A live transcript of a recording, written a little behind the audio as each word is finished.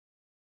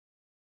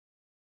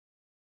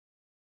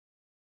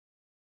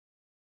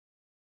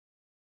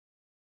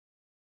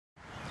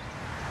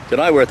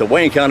Tonight we're at the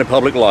Wayne County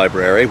Public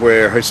Library,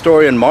 where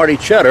historian Marty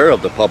Cheddar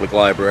of the Public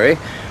Library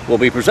will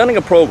be presenting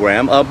a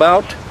program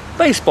about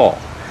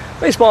baseball.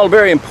 Baseball is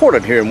very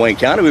important here in Wayne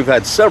County. We've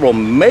had several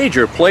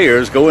major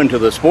players go into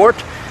the sport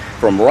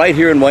from right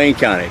here in Wayne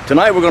County.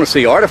 Tonight we're going to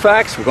see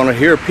artifacts, we're going to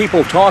hear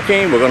people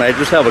talking, we're going to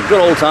just have a good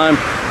old time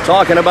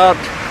talking about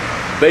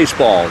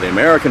baseball, the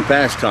American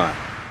pastime.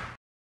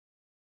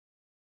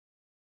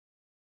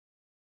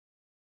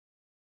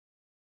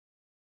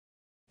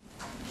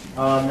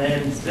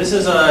 And this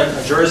is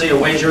a jersey,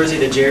 away jersey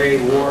that Jerry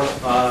wore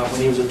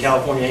when he was with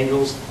California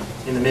Angels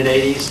in the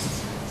mid-'80s.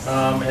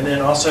 And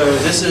then also,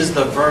 this is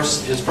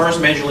his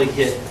first major league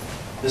hit.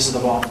 This is the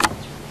ball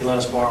he let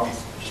us borrow,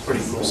 which is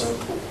pretty cool. So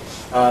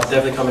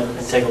definitely come in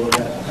and take a look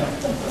at it.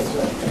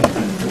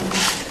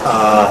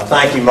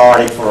 Thank you,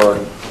 Marty,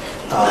 for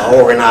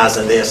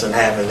organizing this and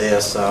having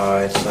this.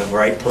 It's a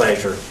great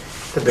pleasure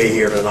to be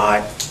here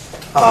tonight.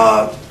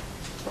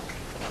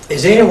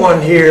 Is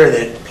anyone here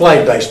that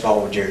played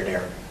baseball with Jerry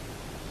Narron?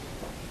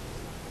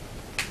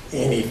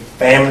 Any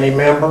family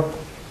member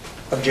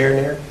of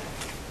Jerry Narron?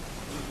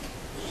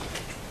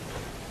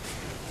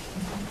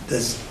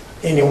 Does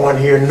anyone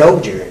here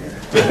know Jerry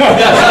Narron?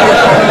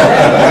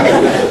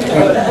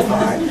 All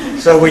right.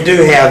 So we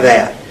do have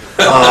that.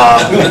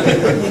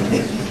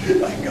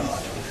 Thank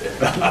God.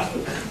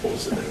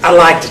 I'd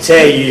like to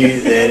tell you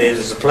that it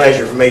is a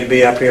pleasure for me to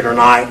be up here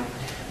tonight.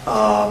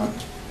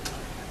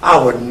 I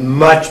would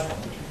much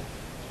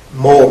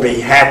more be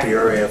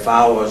happier if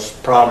I was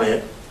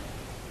probably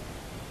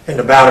in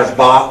the batter's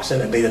box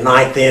and it'd be the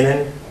ninth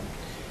inning,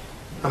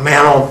 a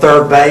man on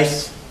third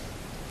base,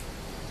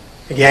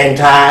 the game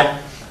tied,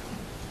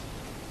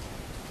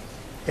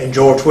 and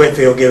George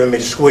Whitfield giving me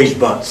the squeeze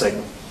bunt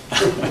signal,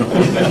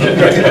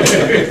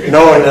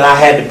 knowing that I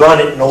had to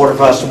bunt it in order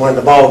for us to win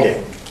the ball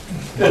game,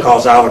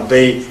 because I would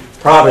be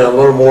probably a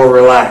little more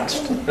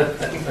relaxed.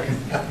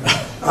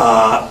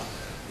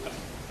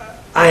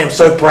 I am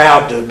so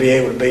proud to be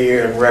able to be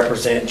here and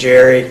represent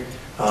Jerry,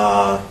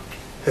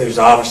 who's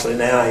obviously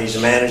now he's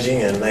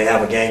managing, and they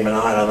have a game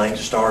tonight. I think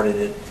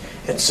started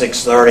at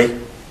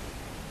 6:30.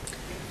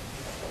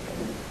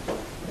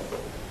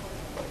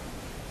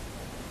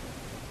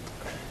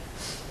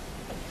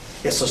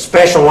 It's a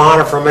special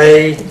honor for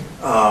me.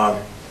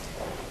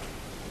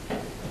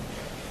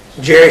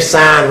 Jerry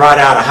signed right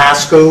out of high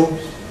school.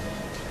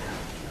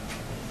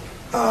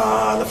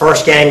 The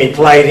first game he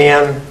played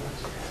in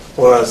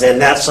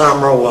that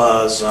summer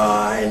was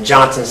in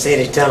Johnson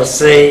City,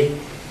 Tennessee,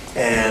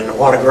 and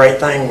what a great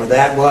thing with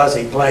that was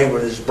he played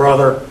with his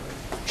brother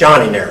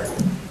Johnny Narron.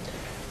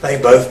 They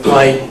both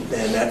played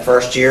in that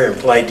first year and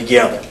played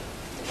together.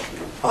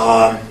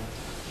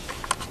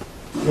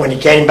 When he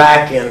came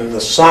back in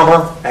the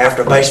summer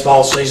after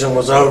baseball season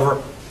was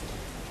over,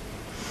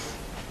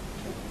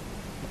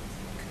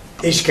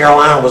 East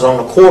Carolina was on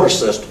the quarter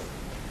system.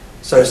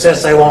 So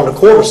since they were on the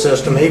quarter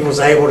system, he was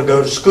able to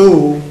go to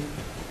school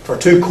for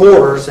 2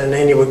 quarters, and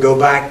then he would go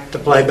back to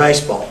play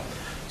baseball.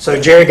 So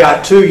Jerry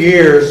got 2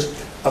 years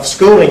of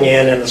schooling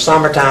in the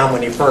summertime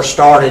when he first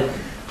started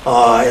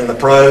in the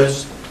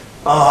pros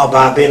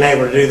by being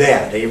able to do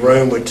that. He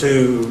roomed with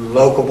 2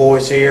 local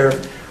boys here.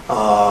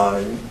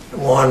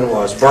 One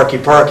was Berkey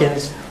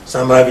Perkins,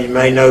 some of you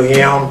may know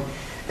him,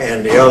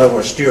 and the other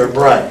was Stuart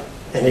Bray.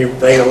 And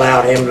they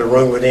allowed him to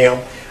room with him.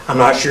 I'm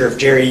not sure if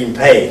Jerry even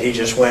paid. He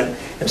just went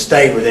and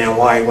stayed with them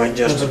while he went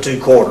just to 2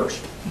 quarters.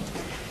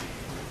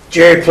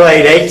 Jerry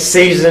played 8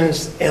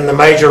 seasons in the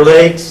major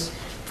leagues.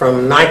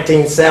 From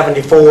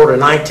 1974 to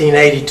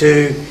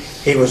 1982,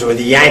 he was with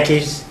the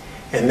Yankees.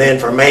 And then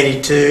from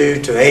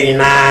 82 to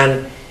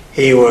 89,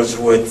 he was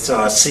with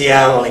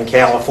Seattle in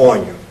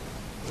California.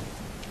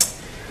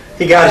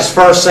 He got his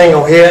first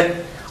single hit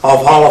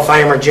off Hall of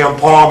Famer Jim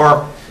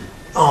Palmer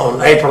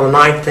on April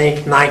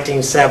 19th,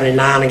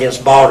 1979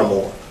 against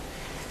Baltimore.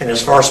 And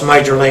his first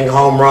major league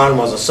home run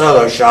was a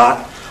solo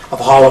shot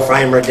of Hall of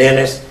Famer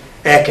Dennis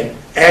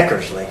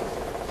Eckersley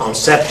on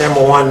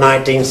September 1,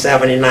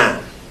 1979.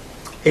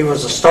 He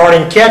was a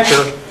starting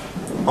catcher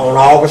on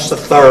August the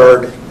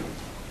 3rd,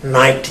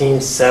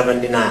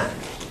 1979.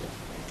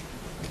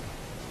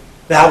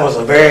 That was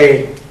a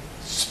very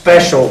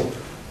special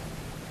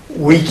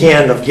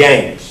weekend of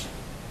games.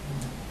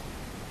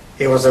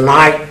 It was a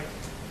night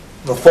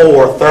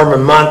before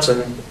Thurman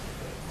Munson,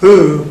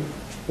 who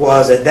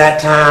was at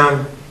that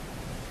time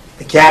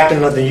the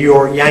captain of the New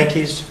York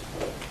Yankees,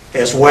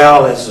 as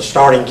well as the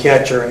starting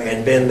catcher,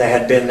 and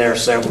had been there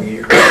several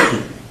years.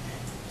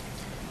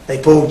 They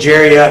pulled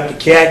Jerry up to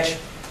catch.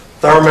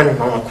 Thurman,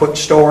 on a quick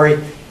story,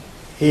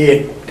 he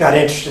had got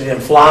interested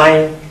in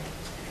flying.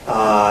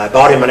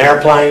 Bought him an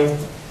airplane.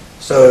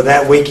 So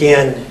that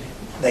weekend,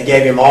 they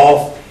gave him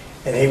off,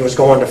 and he was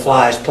going to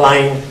fly his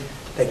plane.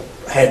 They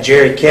had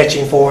Jerry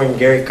catching for him.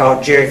 Jerry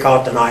caught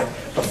the night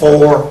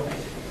before,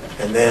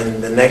 and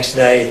then the next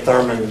day,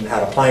 Thurman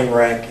had a plane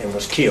wreck and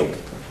was killed.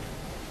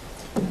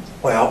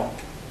 Well,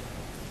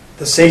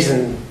 the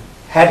season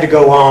had to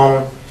go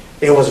on.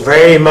 It was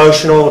very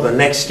emotional. The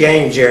next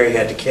game Jerry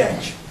had to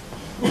catch.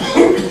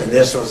 And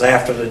this was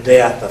after the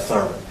death of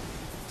Thurman.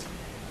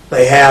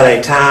 They had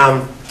a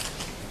time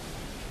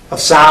of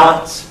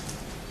silence,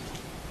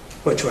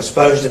 which was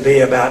supposed to be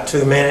about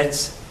 2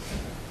 minutes.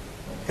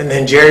 And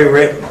then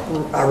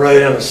I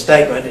wrote in a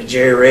statement that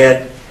Jerry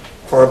read,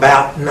 for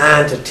about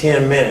 9 to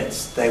 10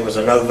 minutes, there was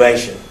an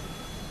ovation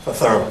for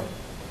Thurman.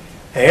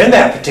 And in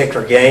that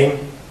particular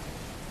game,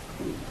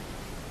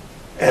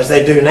 as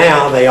they do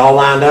now, they all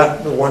lined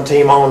up, one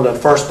team on the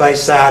first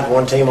base side,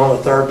 one team on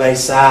the third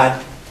base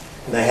side,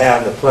 and they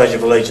have the Pledge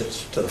of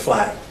Allegiance to the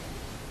flag.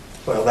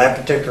 Well, that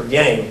particular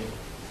game,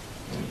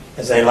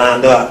 as they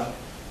lined up,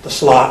 the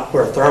slot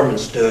where Thurman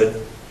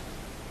stood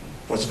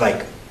was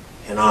vacant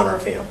in honor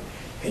of him,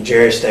 and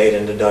Jerry stayed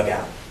in the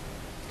dugout.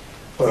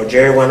 Well,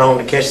 Jerry went on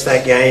to catch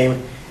that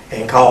game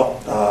and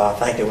caught, I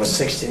think it was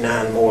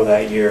 69 more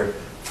that year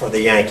for the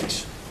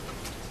Yankees.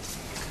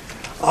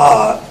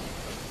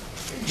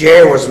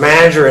 Jerry was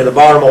manager of the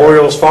Baltimore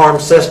Orioles farm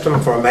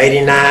system from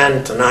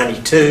 '89 to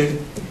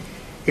 '92.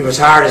 He was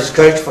hired as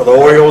coach for the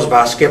Orioles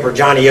by skipper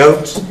Johnny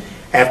Oates.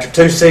 After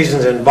 2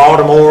 seasons in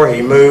Baltimore,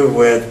 he moved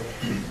with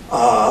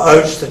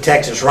Oates to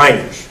Texas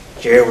Rangers.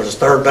 Jerry was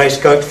third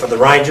base coach for the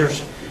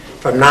Rangers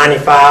from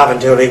 '95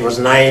 until he was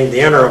named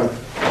the interim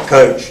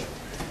coach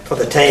for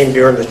the team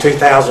during the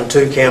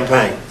 2002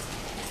 campaign.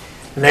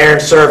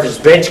 Narron served as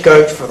bench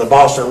coach for the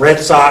Boston Red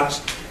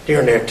Sox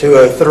during their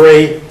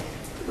 2003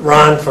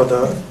 run for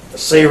the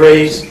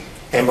series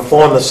and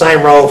performed the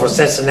same role for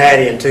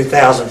Cincinnati in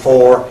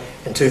 2004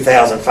 and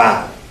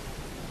 2005.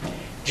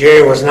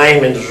 Jerry was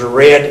named as the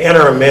Red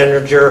interim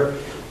manager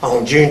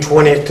on June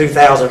 20,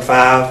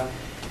 2005,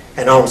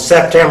 and on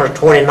September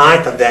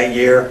 29th of that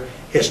year,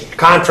 his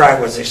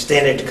contract was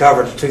extended to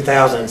cover the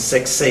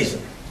 2006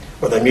 season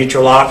with a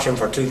mutual option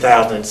for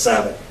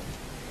 2007.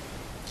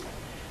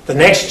 The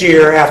next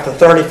year, after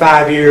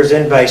 35 years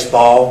in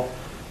baseball,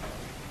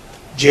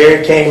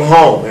 Jerry came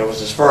home. It was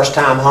his first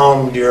time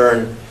home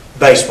during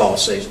baseball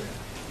season.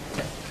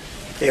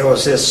 It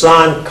was his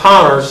son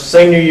Connor's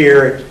senior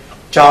year at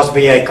Jack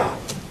Peacock.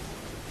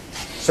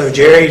 So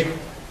Jerry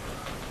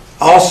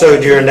also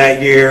during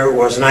that year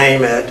was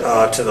named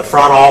to the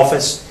front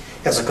office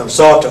as a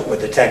consultant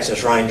with the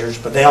Texas Rangers,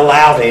 but they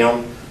allowed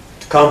him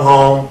to come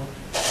home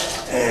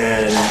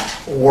and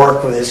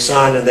work with his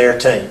son and their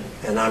team.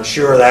 And I'm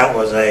sure that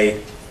was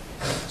a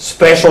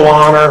special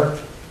honor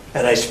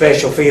and a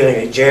special feeling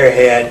that Jerry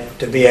had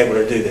to be able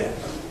to do that.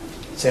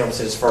 It was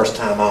his first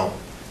time home.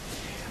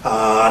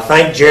 I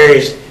think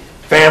Jerry's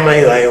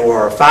family, they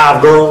were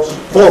 4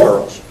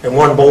 girls, and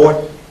 1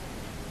 boy.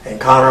 And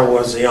Connor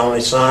was the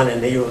only son,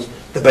 and he was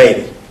the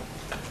baby.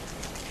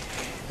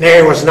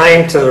 Narron was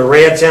named to the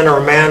Reds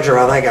interim manager.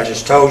 I think I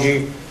just told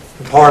you.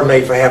 Pardon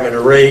me for having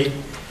to read.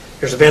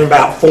 There's been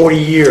about 40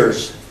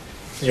 years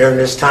during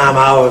this time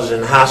I was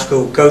in high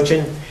school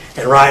coaching,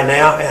 and right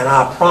now, and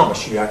I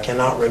promise you, I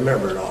cannot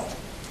remember it all.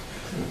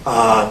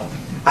 I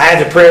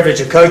had the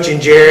privilege of coaching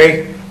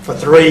Jerry for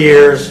 3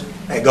 years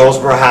at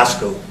Goldsboro High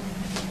School.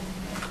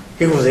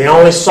 He was the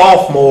only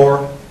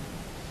sophomore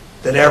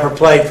that ever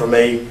played for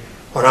me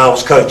when I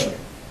was coaching.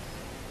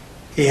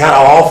 He had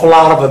an awful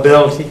lot of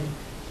ability.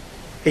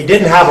 He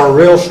didn't have a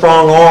real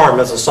strong arm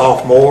as a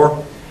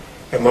sophomore,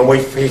 and when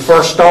he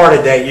first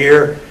started that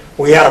year,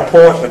 we had a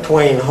point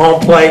between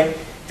home plate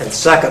and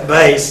second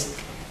base,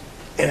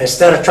 and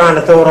instead of trying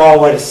to throw it all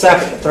the way to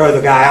second to throw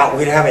the guy out,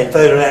 we'd have him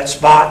throw to that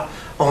spot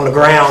on the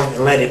ground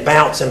and let it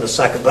bounce into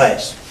second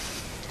base.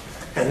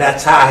 And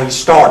that's how he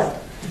started.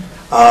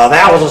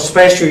 That was a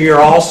special year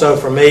also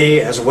for me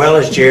as well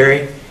as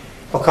Jerry,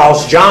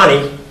 because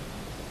Johnny,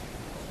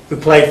 who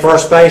played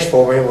first base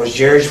for me, was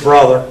Jerry's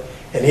brother,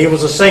 and he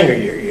was a senior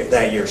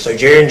that year. So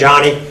Jerry and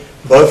Johnny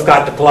both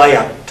got to play.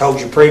 I told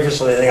you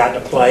previously they got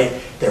to play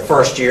their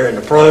first year in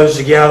the pros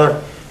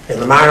together in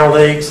the minor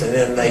leagues, and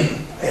then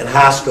in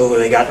high school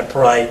they got to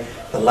play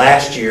the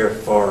last year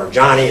for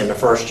Johnny and the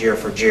first year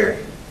for Jerry.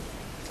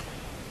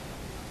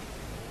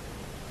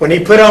 When he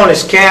put on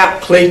his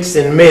cap, cleats,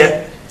 and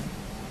mitt,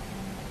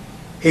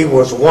 he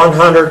was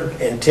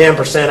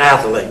 110%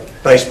 athlete,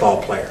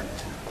 baseball player.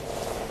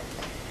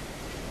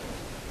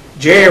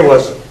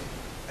 Jerry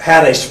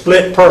had a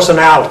split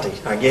personality,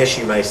 I guess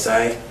you may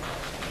say.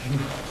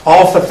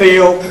 Off the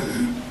field,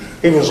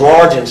 he was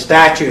large in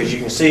stature, as you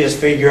can see his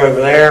figure over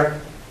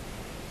there.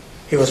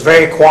 He was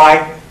very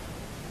quiet,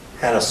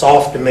 had a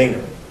soft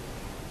demeanor.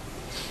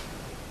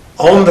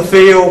 On the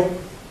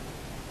field,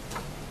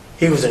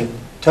 he was a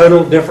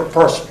total different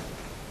person.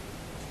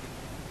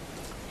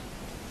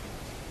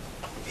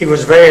 He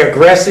was very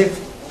aggressive,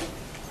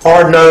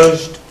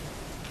 hard-nosed,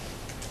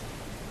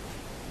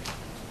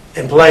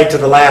 and played to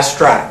the last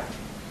strike.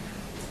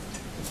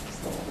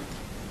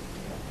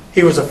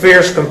 He was a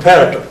fierce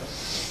competitor.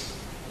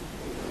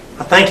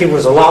 I think he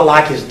was a lot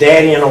like his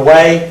daddy in a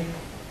way.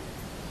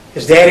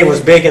 His daddy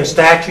was big in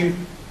stature,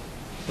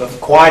 but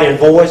quiet in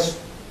voice.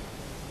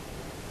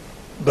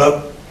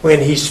 But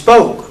when he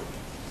spoke,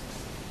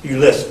 you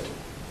listened.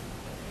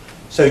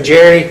 So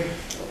Jerry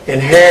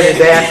inherited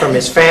that from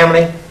his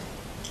family.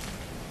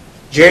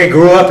 Jerry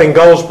grew up in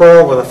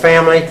Goldsboro with a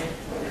family.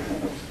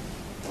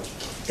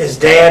 His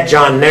dad,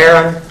 John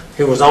Narron,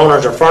 who was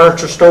owners of a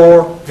furniture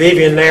store.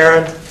 Vivian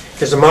Narron,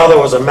 his mother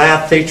was a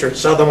math teacher at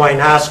Southern Wayne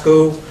High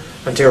School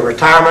until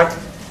retirement.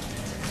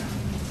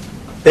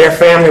 Their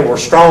family were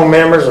strong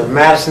members of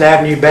Madison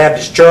Avenue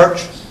Baptist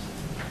Church.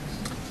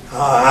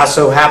 I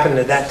so happened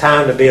at that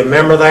time to be a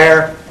member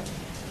there.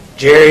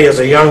 Jerry, as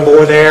a young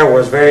boy there,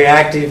 was very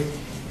active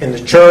in the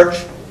church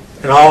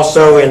and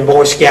also in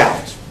Boy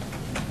Scouts.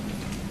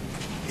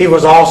 He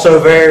was also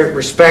very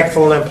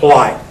respectful and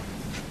polite.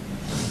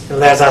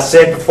 And as I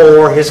said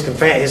before, his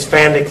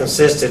family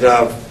consisted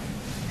of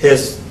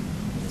his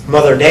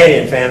mother, daddy,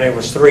 and family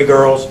was 3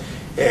 girls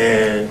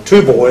and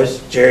 2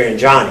 boys, Jerry and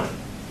Johnny.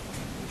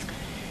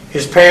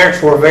 His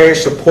parents were very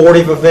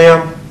supportive of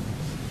them.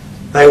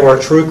 They were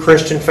a true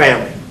Christian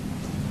family.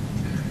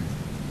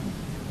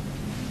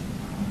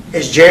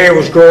 As Jerry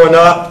was growing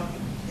up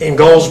in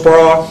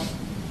Goldsboro,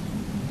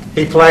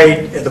 he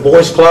played at the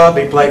boys club.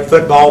 He played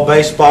football,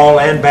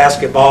 baseball, and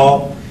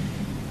basketball.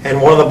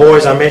 And one of the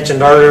boys I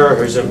mentioned earlier,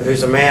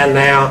 who's a man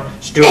now,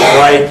 Stuart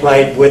Gray,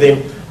 played with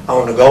him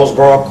on the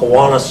Goldsboro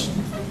Kiwanis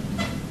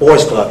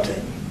boys club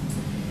team.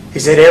 He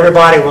said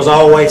everybody was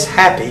always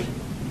happy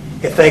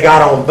if they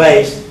got on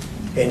base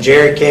and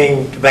Jerry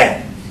came to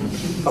bat,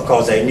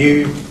 because they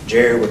knew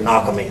Jerry would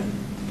knock them in,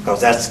 because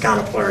that's the kind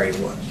of player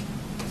he was.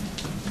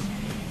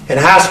 In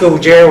high school,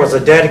 Jerry was a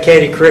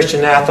dedicated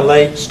Christian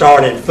athlete,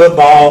 starting in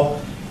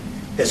football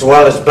as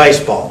well as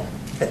baseball.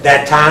 At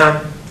that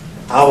time,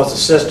 I was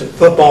assistant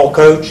football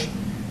coach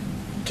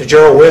to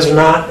Gerald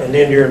Wisenot, and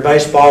then during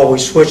baseball we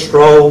switched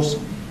roles,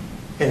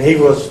 and he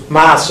was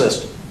my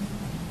assistant.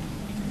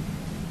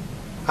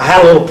 I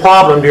had a little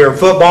problem during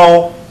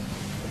football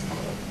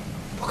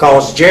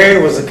because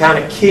Jerry was the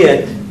kind of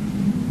kid,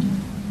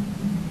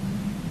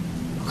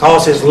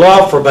 because his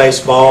love for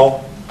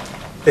baseball,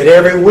 that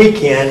every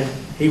weekend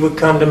he would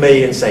come to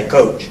me and say,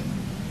 "Coach,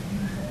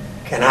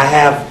 can I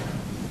have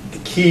the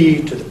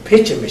key to the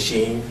pitching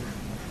machine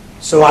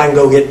so I can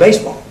go hit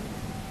baseball?"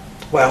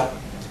 Well,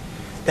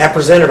 that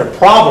presented a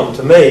problem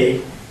to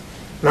me,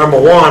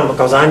 number one,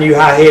 because I knew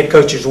how head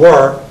coaches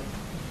were,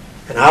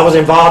 and I was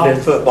involved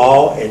in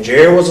football, and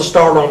Jerry was a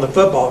starter on the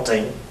football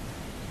team.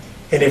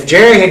 And if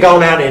Jerry had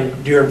gone out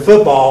during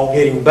football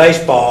hitting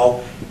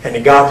baseball and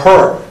he got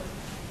hurt,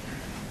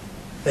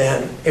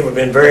 then it would have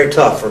been very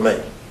tough for me.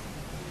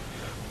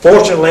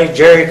 Fortunately,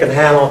 Jerry could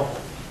handle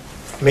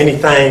many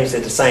things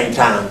at the same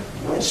time,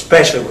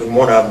 especially when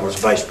one of them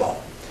was baseball.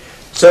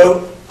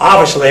 So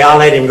obviously I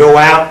let him go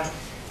out.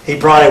 He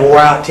probably wore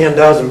out 10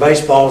 dozen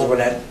baseballs with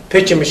that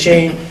pitching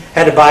machine,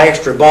 had to buy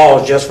extra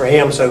balls just for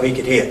him so he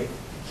could hit.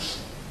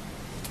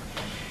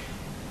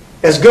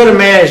 As good a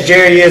man as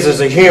Jerry is as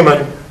a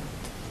human,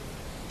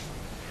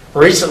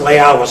 recently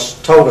I was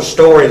told a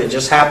story that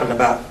just happened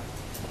about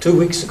 2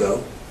 weeks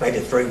ago, maybe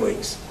 3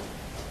 weeks.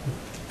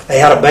 They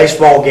had a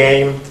baseball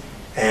game,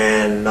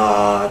 and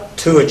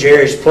 2 of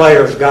Jerry's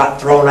players got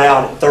thrown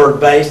out at third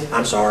base.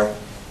 I'm sorry,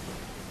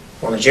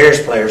 one of Jerry's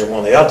players and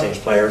one of the other team's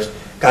players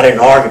got in an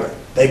argument.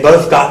 They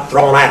both got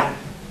thrown out.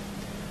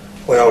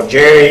 Well,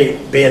 Jerry,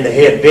 being the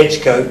head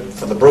bench coach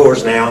for the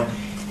Brewers now,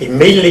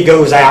 immediately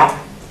goes out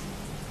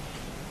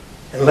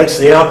and looks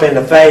the ump in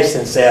the face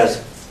and says,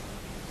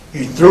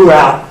 "You threw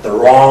out the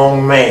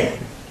wrong man."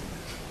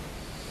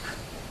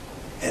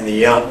 And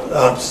the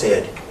ump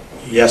said,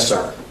 "Yes,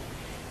 sir.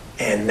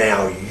 And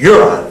now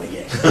you're out of the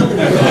game."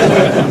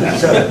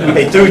 So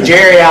they threw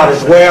Jerry out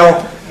as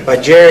well,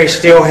 but Jerry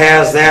still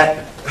has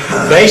that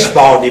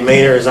baseball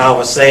demeanor, as I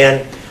was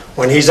saying.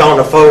 When he's on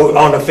the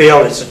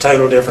field, it's a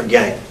total different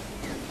game.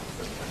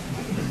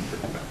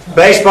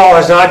 Baseball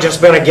has not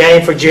just been a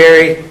game for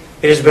Jerry,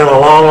 it has been a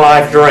long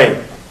life dream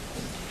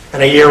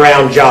and a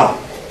year-round job.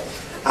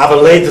 I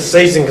believe the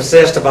season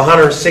consists of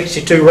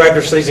 162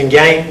 regular season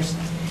games.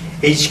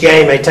 Each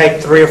game may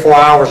take 3 or 4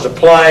 hours to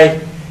play,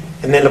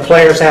 and then the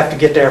players have to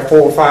get there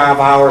 4 or 5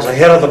 hours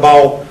ahead of the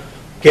ball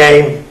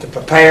game to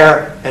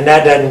prepare, and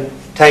that doesn't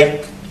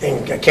take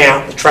into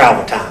account the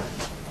travel time.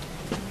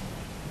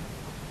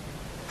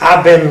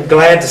 I've been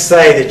glad to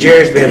say that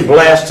Jerry's been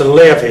blessed to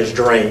live his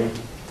dream,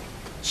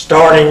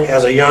 starting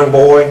as a young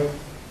boy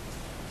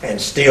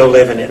and still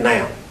living it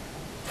now.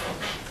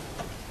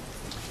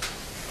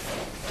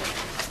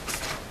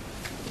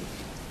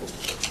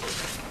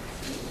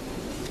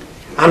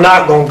 I'm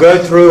not going to go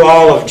through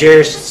all of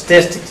Jerry's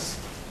statistics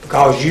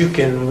because you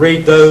can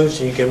read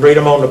those and you can read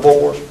them on the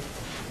board.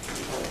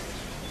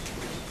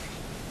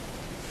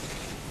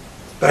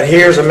 But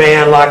here's a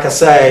man, like I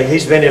say,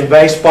 he's been in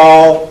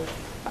baseball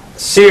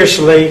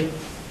seriously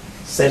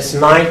since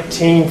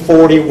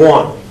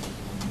 1941.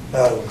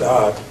 Oh,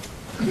 God.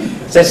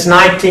 Since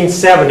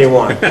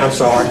 1971. I'm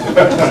sorry.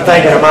 I'm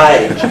thinking of my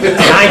age.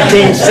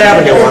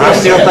 1971. I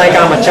still think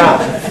I'm a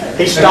child.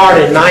 He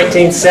started in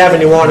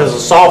 1971 as a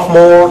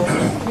sophomore.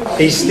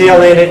 He's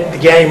still in it, the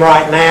game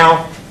right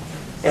now,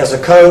 as a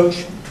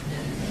coach.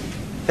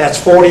 That's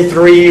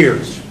 43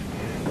 years.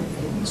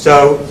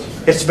 So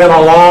it's been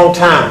a long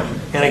time.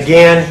 And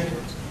again,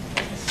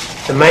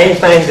 the main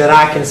thing that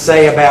I can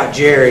say about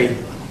Jerry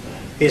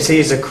is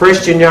he's a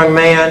Christian young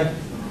man.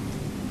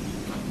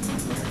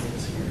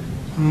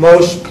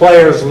 most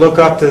players look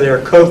up to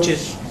their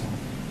coaches.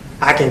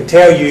 I can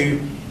tell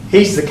you,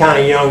 he's the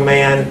kind of young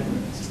man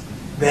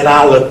that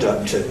I looked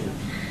up to.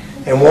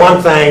 And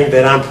one thing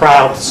that I'm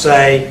proud to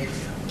say,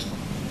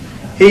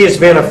 he has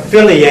been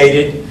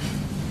affiliated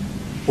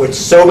with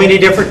so many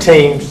different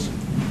teams,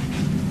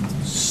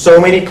 so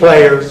many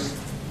players,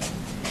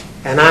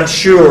 and I'm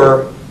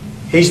sure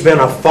he's been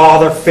a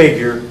father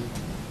figure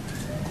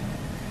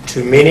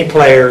to many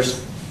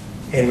players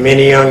and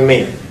many young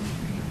men.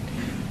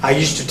 I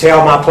used to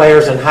tell my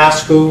players in high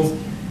school,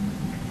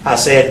 I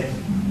said,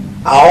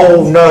 I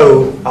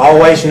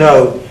always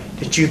know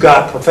that you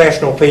got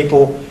professional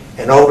people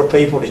and older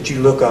people that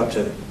you look up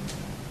to.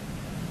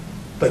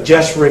 But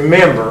just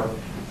remember,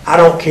 I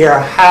don't care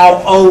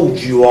how old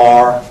you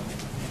are,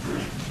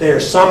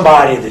 there's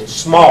somebody that's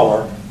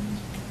smaller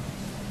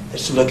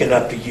that's looking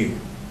up to you.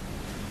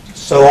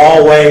 So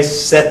always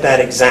set that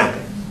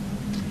example.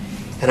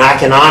 And I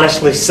can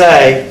honestly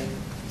say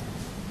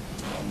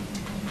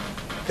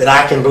that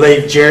I can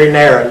believe Jerry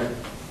Narron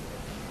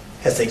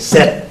has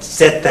set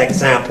the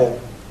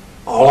example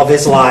all of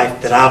his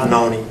life that I've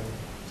known him.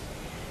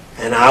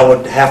 And I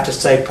would have to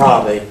say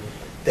probably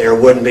there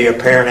wouldn't be a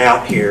parent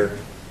out here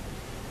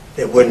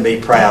that wouldn't be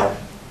proud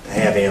to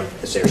have him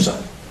as their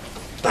son.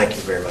 Thank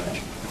you very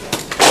much.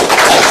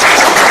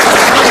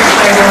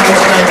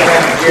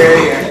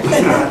 Jerry,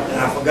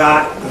 I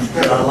forgot,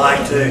 but I'd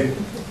like to,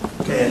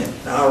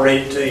 and I'll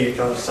read it to you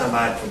because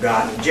somebody had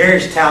forgotten.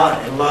 Jerry's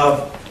talent and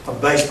love of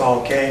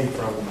baseball came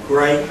from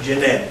great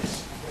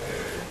genetics.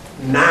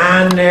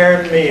 9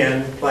 Narron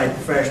men played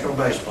professional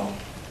baseball.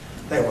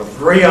 There were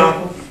 3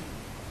 uncles,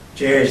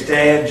 Jerry's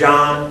dad,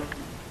 John,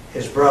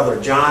 his brother,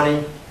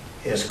 Johnny,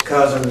 his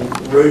cousin,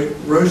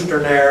 Rooster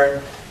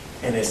Narron,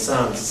 and his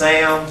son,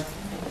 Sam,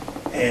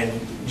 and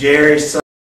Jerry's son,